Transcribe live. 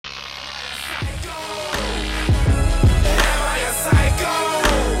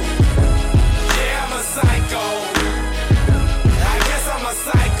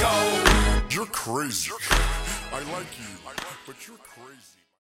crazy. I like you, but you're crazy.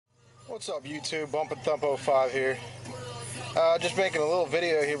 What's up, YouTube? Bump and Thump 05 here. Just making a little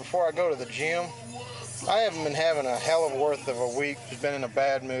video here before I go to the gym. I haven't been having a hell of a worth of a week. Just been in a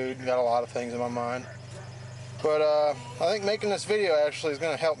bad mood. Got a lot of things in my mind. But I think making this video actually is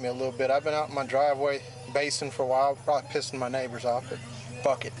going to help me a little bit. I've been out in my driveway basing for a while, probably pissing my neighbors off, but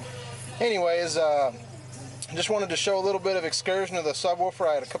fuck it. Anyways, just wanted to show a little bit of excursion of the subwoofer.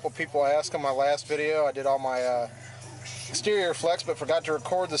 I had a couple people ask on my last video. I did all my exterior flex, but forgot to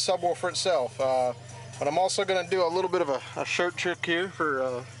record the subwoofer itself. But I'm also going to do a little bit of a shirt trick here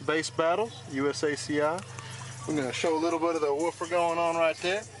for Bass Battles, USACI. I'm going to show a little bit of the woofer going on right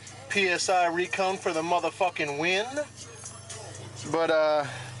there. PSI Recone for the motherfucking win. But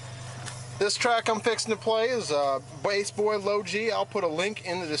this track I'm fixing to play is Bassboylowg. I'll put a link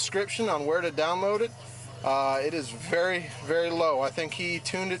in the description on where to download it. It is very, very low. I think he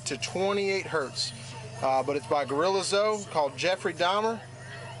tuned it to 28 hertz. But it's by Gorilla Zoe, called Jeffrey Dahmer.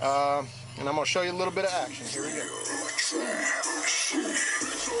 And I'm going to show you a little bit of action. Here we go.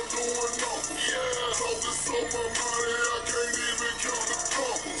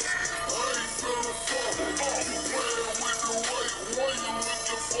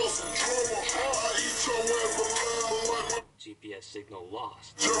 GPS signal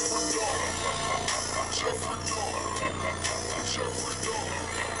lost.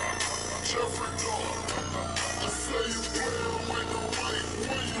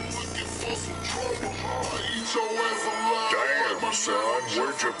 Damn, son,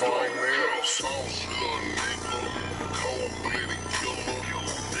 where'd you find this?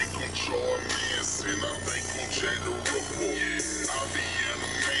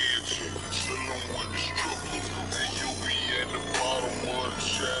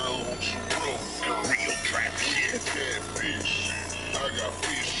 Real trap shit. Catfish. I got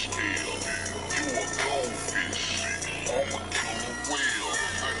fish scale. You a goldfish. I'm a killer whale.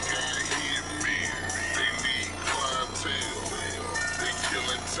 I got hit men. They need clientele. They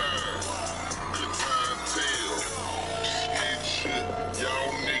killing time. Good time tell. Snitch shit.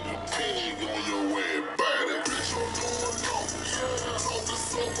 Y'all nigga pig on your ass body. Bitch, I'm doing numbers. Talk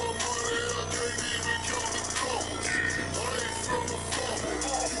this on my money. I can't even count the numbers. I ain't finna fumble.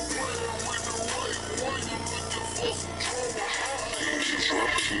 You playing with the right one. You looking for some trouble.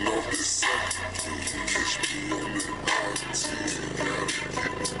 Instruction of the second. Catch me on the 19. Gotta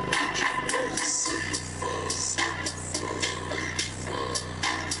get the bitch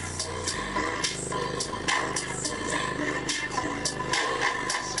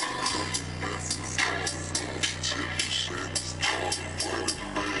right.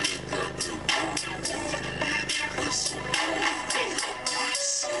 75, 75, 85, 95,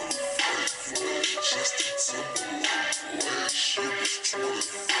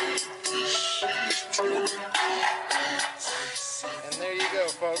 95, And there you go,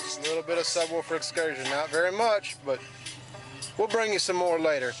 folks. A little bit of subwoofer excursion. Not very much, but we'll bring you some more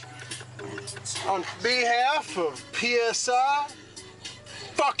later. On behalf of PSI,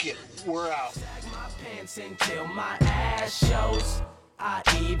 fuck it. We're out. My pants until my ass shows. I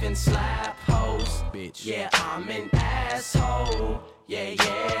even slap hoes. Bitch. Yeah, I'm an asshole. Yeah,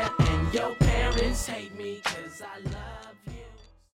 yeah. And your parents hate me 'cause I love